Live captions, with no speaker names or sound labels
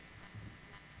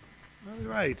All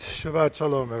right, Shabbat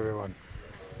Shalom, everyone.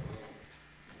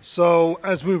 So,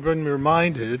 as we've been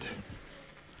reminded,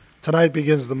 tonight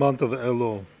begins the month of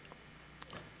Elul.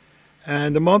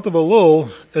 And the month of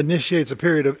Elul initiates a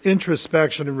period of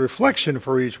introspection and reflection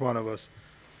for each one of us.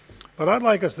 But I'd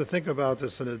like us to think about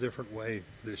this in a different way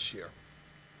this year.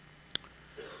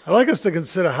 I'd like us to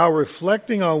consider how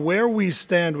reflecting on where we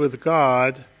stand with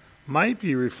God might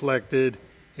be reflected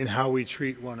in how we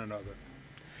treat one another.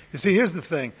 You see, here's the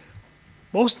thing.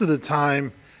 Most of the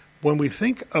time, when we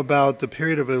think about the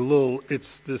period of Elul,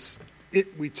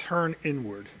 we turn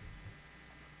inward.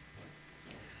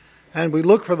 And we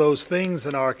look for those things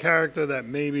in our character that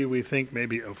maybe we think may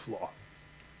be a flaw.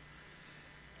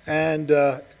 And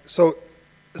so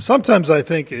sometimes I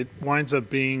think it winds up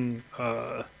being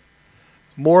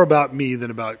more about me than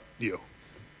about you.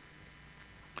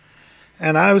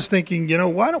 And I was thinking,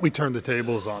 why don't we turn the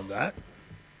tables on that?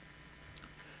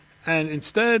 And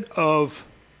instead of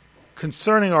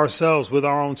concerning ourselves with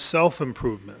our own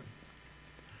self-improvement,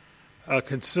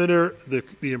 consider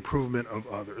the improvement of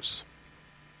others.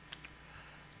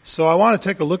 So I want to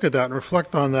take a look at that and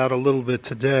reflect on that a little bit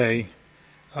today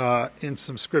in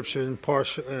some scripture in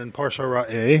Parsha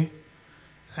Ra'eh,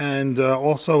 and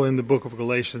also in the book of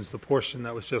Galatians, the portion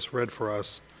that was just read for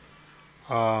us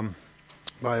by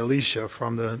Elisha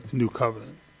from the New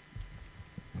Covenant.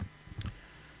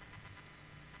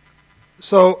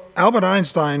 So Albert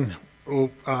Einstein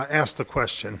asked the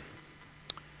question.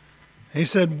 He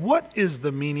said, "What is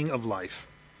the meaning of life?"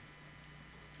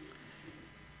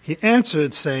 He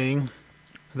answered saying,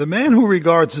 "The man who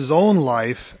regards his own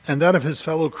life and that of his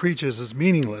fellow creatures as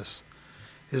meaningless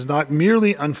is not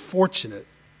merely unfortunate,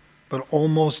 but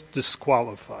almost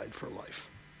disqualified for life."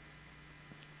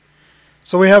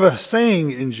 So we have a saying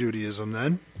in Judaism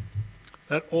then,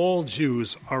 that all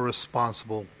Jews are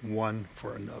responsible one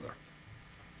for another.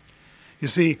 You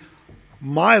see,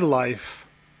 my life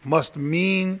must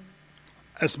mean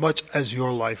as much as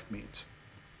your life means.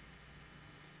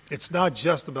 It's not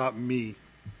just about me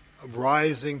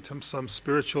rising to some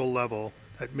spiritual level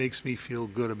that makes me feel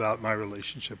good about my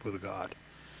relationship with God.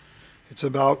 It's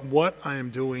about what I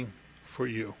am doing for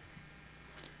you.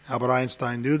 Albert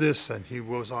Einstein knew this, and he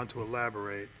goes on to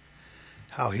elaborate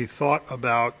how he thought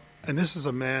about, and this is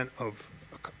a man of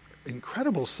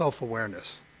incredible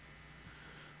self-awareness,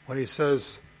 when he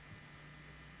says,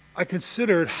 "I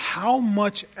considered how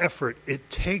much effort it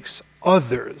takes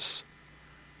others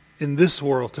in this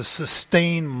world to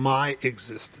sustain my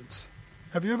existence."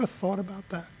 Have you ever thought about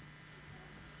that?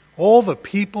 All the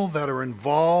people that are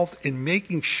involved in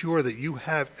making sure that you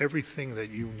have everything that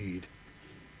you need.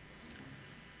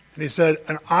 And he said,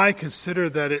 and I consider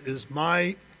that it is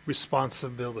my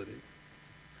responsibility,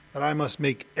 that I must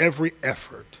make every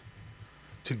effort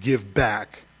to give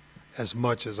back as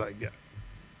much as I get.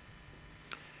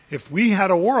 If we had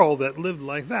a world that lived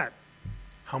like that,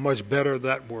 how much better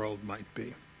that world might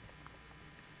be.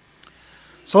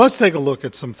 So let's take a look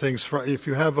at some things. If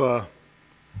you have a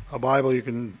Bible, you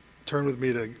can turn with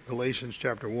me to Galatians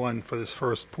chapter 1 for this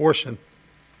first portion.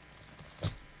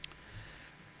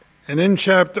 And in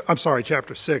chapter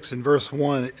 6, in verse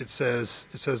 1, it says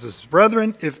this,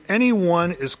 "Brethren, if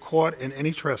anyone is caught in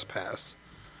any trespass,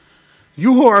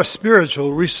 you who are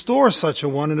spiritual, restore such a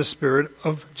one in a spirit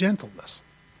of gentleness,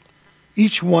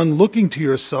 each one looking to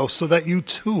yourself so that you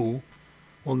too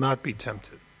will not be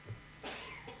tempted."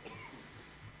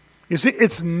 You see,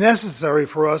 it's necessary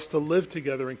for us to live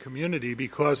together in community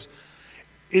because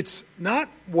it's not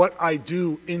what I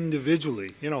do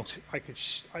individually. I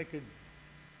could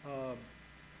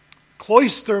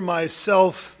cloister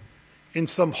myself in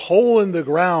some hole in the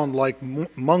ground like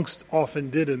monks often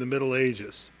did in the Middle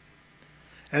Ages.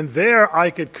 And there I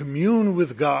could commune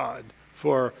with God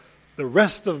for the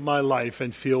rest of my life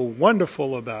and feel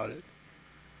wonderful about it.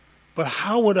 But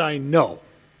how would I know?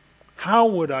 How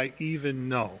would I even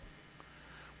know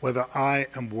whether I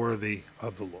am worthy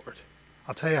of the Lord?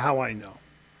 I'll tell you how I know.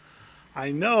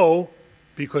 I know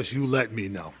because you let me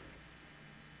know.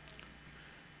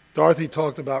 Dorothy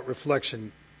talked about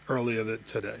reflection earlier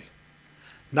today.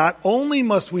 Not only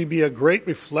must we be a great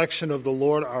reflection of the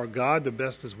Lord our God the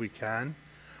best as we can,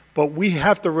 but we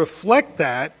have to reflect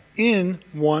that in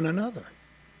one another.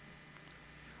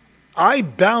 I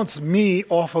bounce me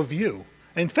off of you.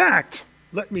 In fact,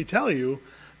 let me tell you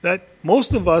that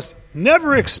most of us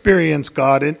never experience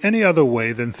God in any other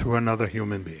way than through another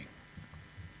human being.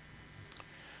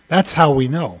 That's how we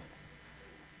know.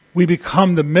 We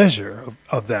become the measure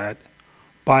of that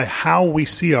by how we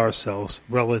see ourselves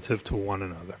relative to one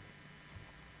another.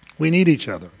 We need each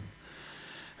other.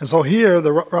 And so here,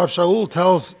 the Rav Shaul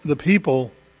tells the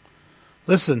people,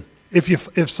 listen,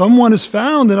 If someone is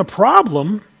found in a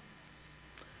problem,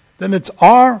 then it's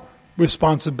our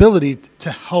responsibility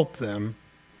to help them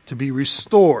to be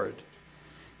restored.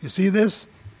 You see this?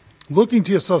 Looking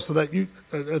to yourself so that you,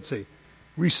 let's see,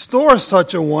 restore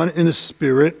such a one in a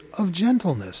spirit of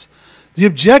gentleness. The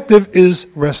objective is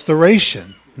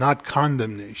restoration, not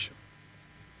condemnation.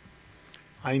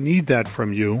 I need that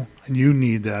from you, and you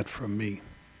need that from me.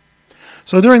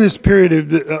 So during this period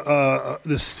of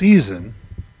this season,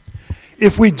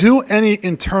 if we do any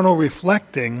internal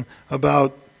reflecting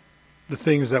about the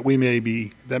things that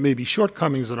may be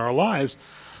shortcomings in our lives,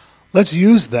 let's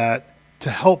use that to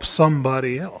help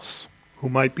somebody else who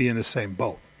might be in the same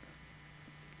boat.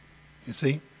 You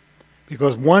see?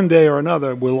 Because one day or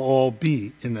another we'll all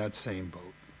be in that same boat.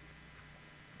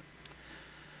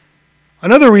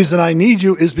 Another reason I need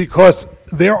you is because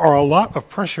there are a lot of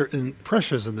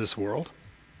pressures in this world.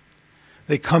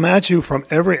 They come at you from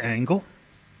every angle.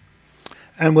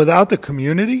 And without the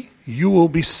community, you will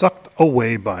be sucked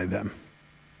away by them.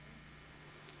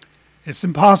 It's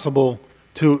impossible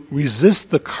to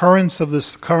resist the currents of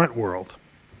this current world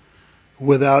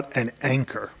without an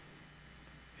anchor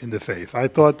in the faith. I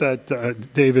thought that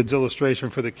David's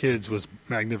illustration for the kids was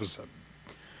magnificent.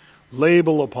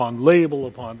 Label upon label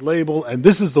upon label, and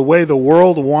this is the way the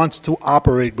world wants to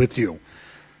operate with you.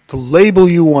 To label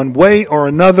you one way or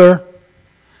another,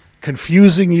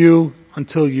 confusing you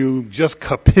until you just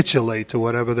capitulate to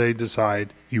whatever they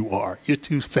decide you are. You're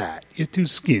too fat, you're too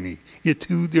skinny, you're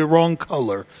the wrong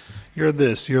color, you're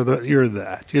this, you're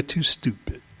that, you're too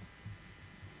stupid.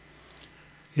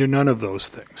 You're none of those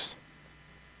things.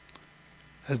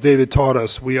 As David taught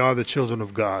us, we are the children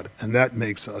of God, and that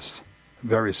makes us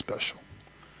very special.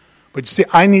 But you see,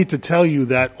 I need to tell you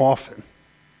that often.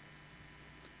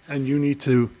 And you need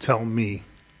to tell me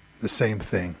the same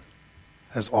thing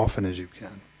as often as you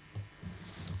can.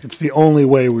 It's the only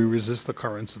way we resist the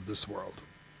currents of this world.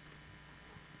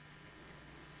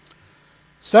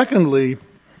 Secondly,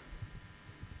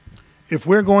 if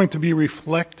we're going to be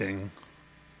reflecting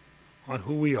on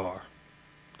who we are,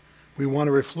 we want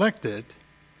to reflect it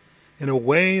in a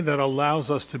way that allows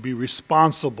us to be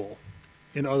responsible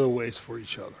in other ways for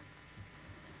each other.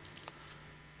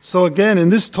 So again, in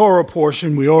this Torah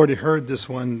portion, we already heard this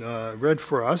one read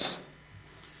for us.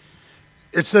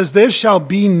 It says, "There shall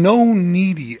be no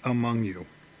needy among you,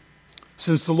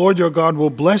 since the Lord your God will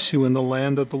bless you in the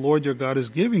land that the Lord your God is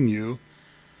giving you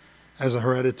as a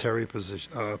hereditary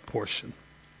portion."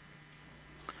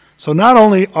 So not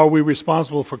only are we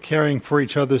responsible for caring for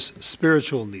each other's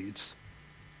spiritual needs,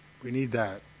 we need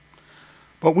that,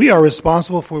 but we are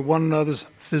responsible for one another's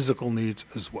physical needs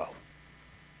as well.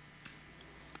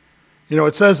 You know,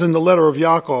 it says in the letter of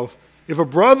Yaakov, if a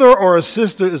brother or a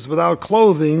sister is without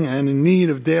clothing and in need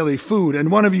of daily food, and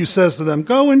one of you says to them,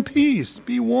 "Go in peace,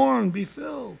 be warmed, be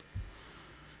filled,"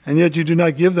 and yet you do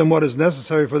not give them what is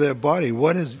necessary for their body,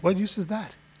 what use is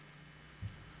that?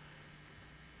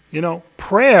 You know,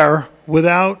 prayer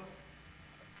without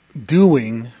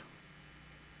doing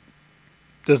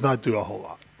does not do a whole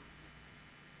lot.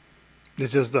 It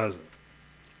just doesn't.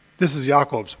 This is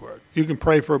Yaakov's word. You can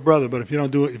pray for a brother, but if you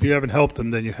don't do it, if you haven't helped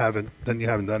him, then you haven't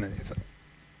done anything.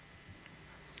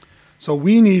 So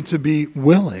we need to be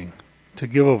willing to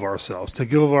give of ourselves, to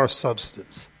give of our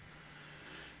substance.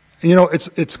 And you know,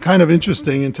 it's kind of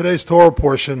interesting. In today's Torah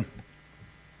portion,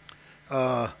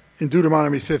 in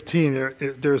Deuteronomy 15,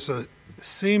 there's a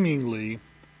seemingly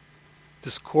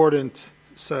discordant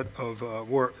set of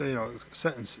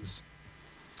sentences.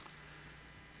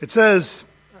 It says,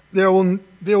 there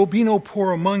will be no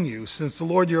poor among you, since the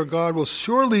Lord your God will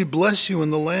surely bless you in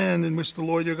the land in which the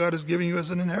Lord your God is giving you as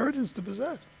an inheritance to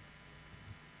possess.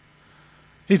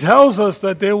 He tells us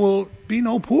that there will be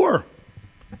no poor,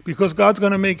 because God's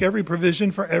going to make every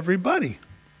provision for everybody.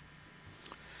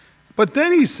 But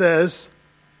then he says,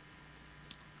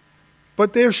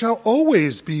 but there shall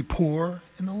always be poor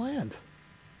in the land.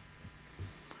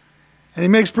 And he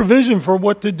makes provision for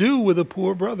what to do with a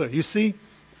poor brother. You see,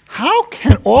 how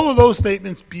can all of those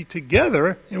statements be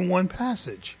together in one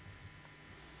passage?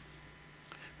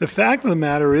 The fact of the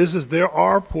matter is there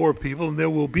are poor people and there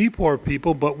will be poor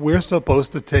people, but we're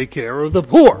supposed to take care of the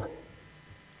poor.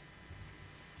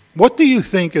 What do you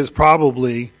think is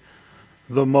probably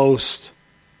the most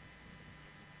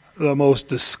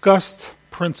discussed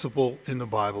principle in the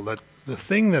Bible, that the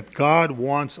thing that God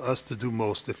wants us to do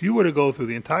most? If you were to go through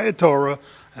the entire Torah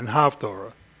and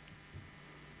Haftorah,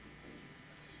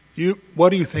 what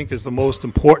do you think is the most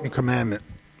important commandment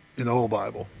in the whole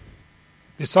Bible?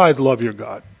 Besides love your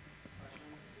God.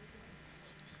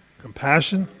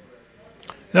 Compassion?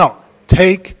 No,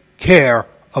 take care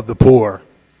of the poor.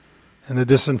 and the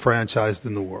disenfranchised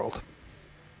in the world.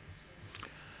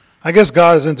 I guess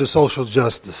God is into social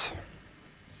justice.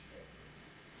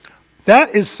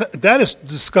 That is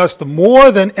discussed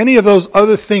more than any of those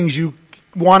other things you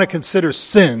want to consider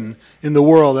sin in the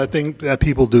world that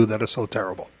people do that are so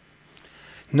terrible.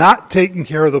 Not taking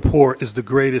care of the poor is the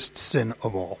greatest sin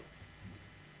of all.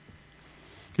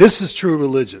 This is true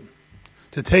religion,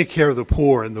 to take care of the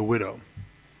poor and the widow,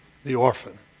 the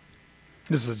orphan.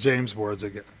 This is James' words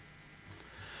again.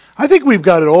 I think we've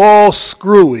got it all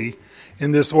screwy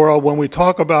in this world when we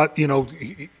talk about,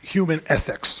 human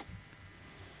ethics.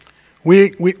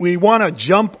 We want to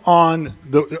jump on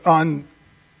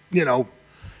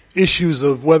issues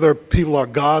of whether people are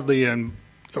godly and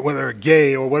whether they're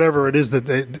gay or whatever it is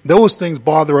those things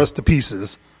bother us to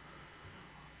pieces.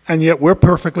 And yet we're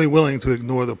perfectly willing to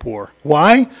ignore the poor.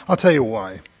 Why? I'll tell you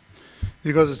why.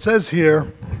 Because it says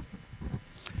here,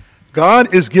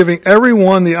 God is giving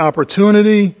everyone the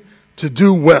opportunity to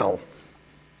do well.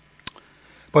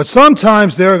 But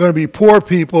sometimes there are going to be poor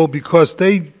people because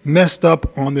they messed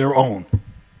up on their own.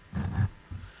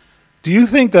 Do you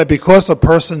think that because a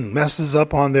person messes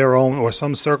up on their own or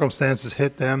some circumstances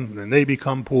hit them and they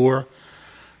become poor,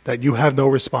 that you have no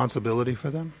responsibility for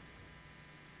them?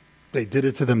 They did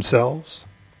it to themselves.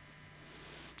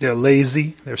 They're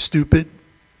lazy. They're stupid.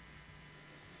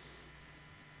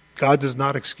 God does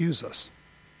not excuse us.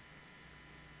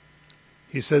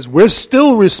 He says we're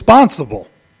still responsible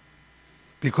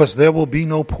because there will be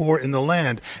no poor in the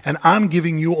land. And I'm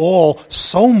giving you all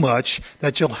so much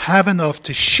that you'll have enough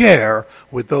to share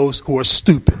with those who are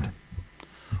stupid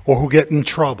or who get in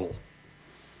trouble.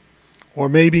 Or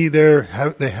maybe they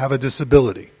have a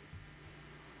disability.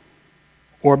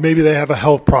 Or maybe they have a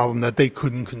health problem that they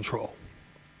couldn't control.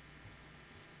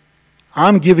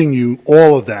 I'm giving you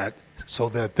all of that so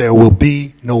that there will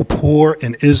be no poor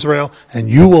in Israel, and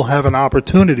you will have an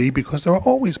opportunity, because there are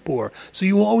always poor, so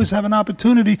you will always have an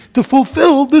opportunity to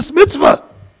fulfill this mitzvah.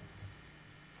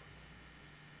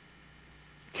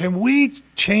 Can we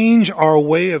change our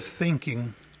way of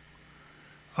thinking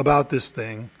about this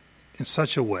thing in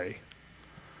such a way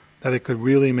that it could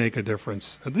really make a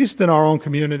difference, at least in our own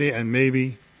community and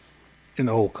maybe in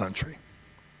the whole country?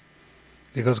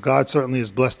 Because God certainly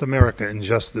has blessed America in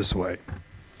just this way,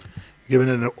 given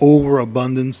it an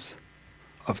overabundance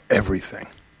of everything.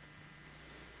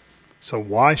 So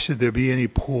why should there be any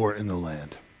poor in the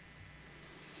land?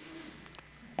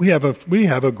 We have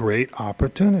a great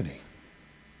opportunity.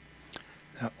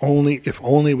 Now, if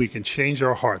only we can change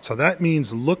our hearts. So that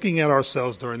means looking at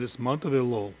ourselves during this month of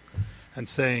Elul and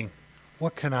saying,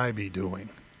 what can I be doing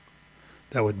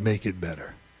that would make it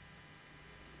better?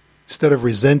 Instead of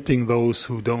resenting those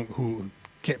who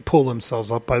can't pull themselves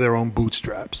up by their own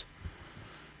bootstraps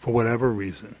for whatever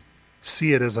reason,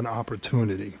 see it as an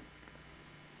opportunity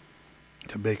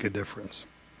to make a difference.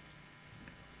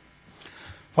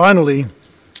 Finally,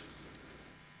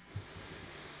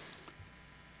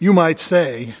 you might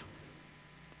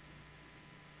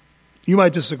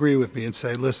disagree with me and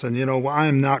say, listen, I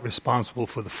am not responsible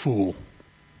for the fool,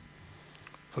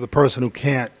 for the person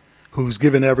who's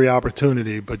given every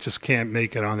opportunity but just can't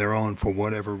make it on their own for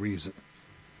whatever reason.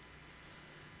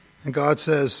 And God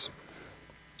says,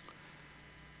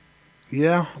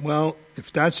 yeah, well,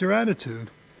 if that's your attitude,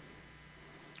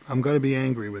 I'm going to be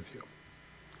angry with you.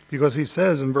 Because he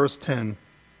says in verse 10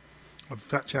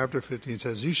 of chapter 15, it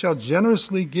says, you shall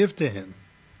generously give to him,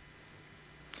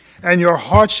 and your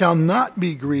heart shall not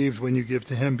be grieved when you give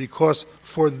to him, because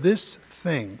for this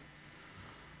thing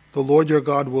the Lord your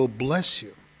God will bless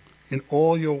you in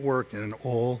all your work and in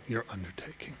all your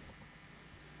undertaking.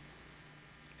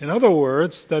 In other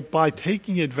words, that by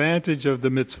taking advantage of the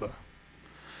mitzvah,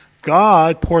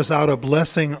 God pours out a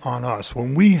blessing on us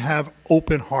when we have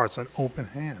open hearts and open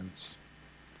hands.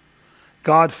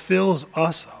 God fills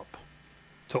us up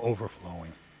to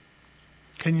overflowing.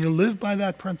 Can you live by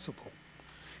that principle?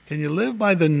 Can you live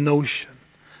by the notion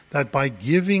that by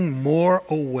giving more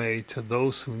away to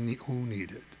those who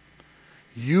need it,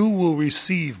 you will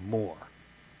receive more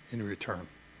in return?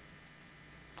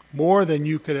 More than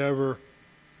you could ever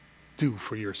do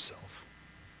for yourself.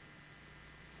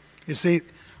 You see,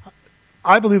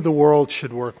 I believe the world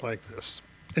should work like this.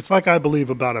 It's like I believe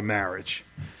about a marriage.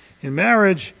 In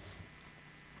marriage,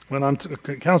 when I'm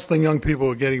counseling young people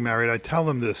who are getting married, I tell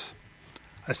them this.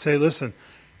 I say, listen,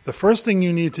 the first thing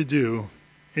you need to do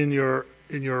in your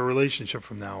relationship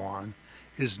from now on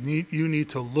is you need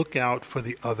to look out for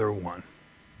the other one.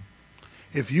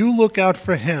 If you look out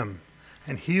for him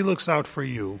and he looks out for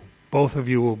you, both of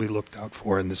you will be looked out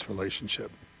for in this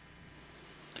relationship.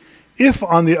 If,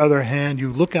 on the other hand, you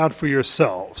look out for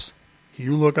yourselves he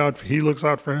looks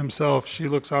out for himself, she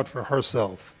looks out for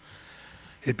herself.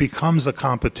 It becomes a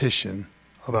competition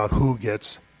about who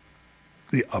gets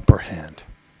the upper hand.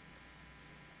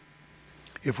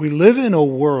 If we live in a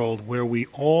world where we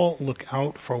all look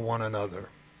out for one another,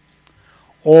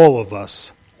 all of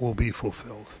us will be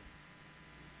fulfilled.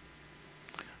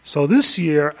 So this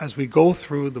year, as we go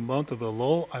through the month of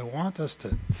Elul, I want us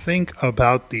to think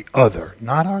about the other,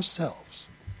 not ourselves.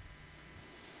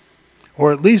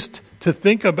 Or at least to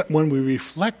think about when we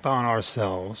reflect on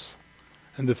ourselves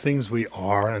and the things we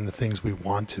are and the things we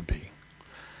want to be,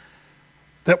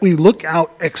 that we look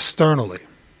out externally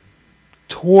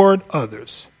toward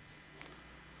others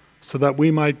so that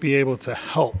we might be able to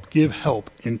give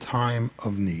help in time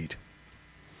of need.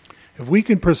 If we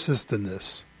can persist in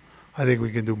this, I think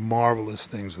we can do marvelous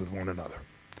things with one another.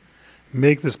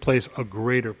 Make this place a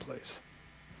greater place.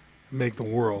 Make the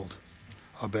world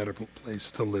a better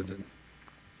place to live in.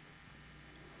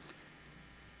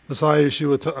 Messiah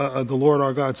Yeshua, the Lord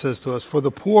our God, says to us, "For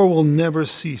the poor will never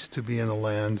cease to be in the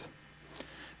land.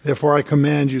 Therefore I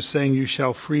command you, saying, you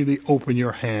shall freely open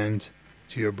your hand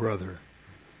to your brother,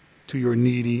 to your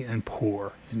needy and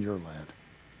poor in your land."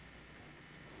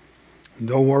 And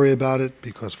don't worry about it,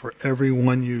 because for every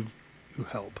one you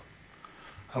help,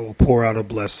 I will pour out a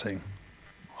blessing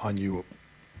on you,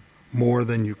 more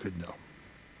than you could know.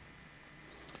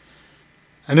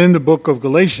 And in the book of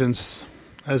Galatians,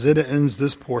 as it ends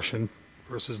this portion,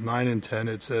 verses 9 and 10,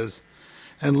 it says,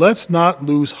 "And let's not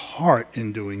lose heart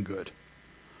in doing good,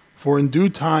 for in due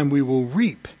time we will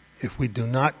reap if we do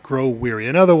not grow weary."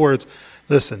 In other words,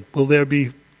 listen, will there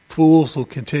be fools who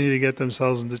continue to get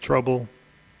themselves into trouble?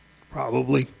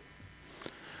 Probably.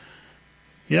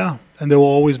 Yeah, and there will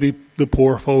always be the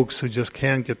poor folks who just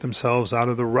can't get themselves out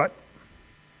of the rut.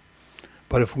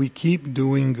 But if we keep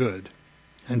doing good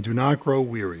and do not grow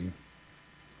weary,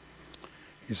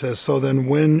 he says, so then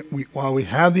while we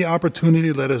have the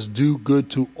opportunity, let us do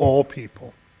good to all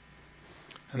people,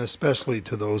 and especially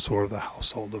to those who are of the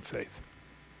household of faith.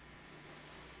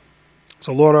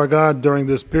 So Lord our God, during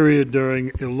this period,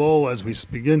 during Elul, as we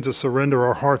begin to surrender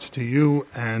our hearts to you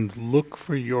and look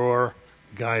for your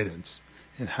guidance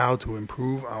in how to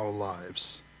improve our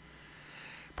lives,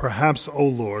 perhaps, O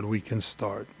Lord, we can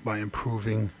start by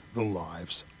improving the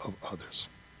lives of others.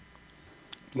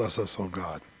 Bless us, O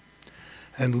God,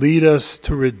 and lead us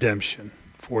to redemption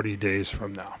 40 days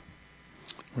from now.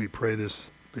 We pray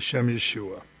this, B'Shem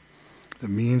Yeshua, the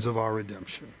means of our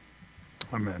redemption.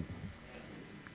 Amen.